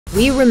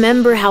We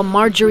remember how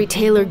Marjorie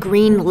Taylor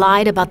Greene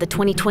lied about the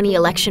 2020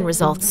 election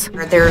results.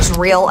 There's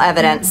real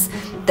evidence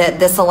that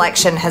this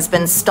election has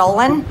been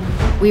stolen.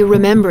 We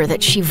remember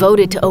that she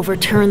voted to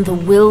overturn the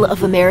will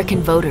of American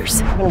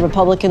voters.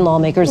 Republican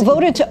lawmakers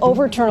voted to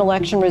overturn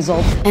election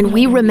results. And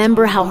we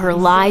remember how her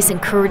lies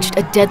encouraged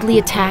a deadly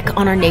attack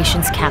on our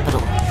nation's capital.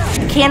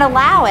 You can't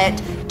allow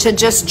it to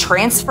just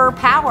transfer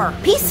power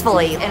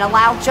peacefully and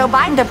allow Joe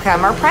Biden to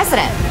become our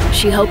president.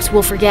 She hopes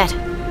we'll forget.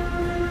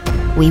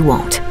 We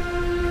won't.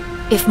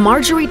 If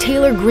Marjorie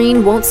Taylor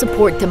Greene won't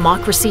support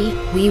democracy,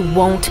 we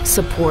won't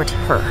support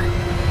her.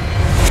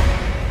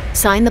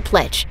 Sign the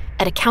pledge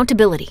at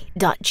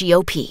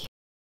accountability.gop.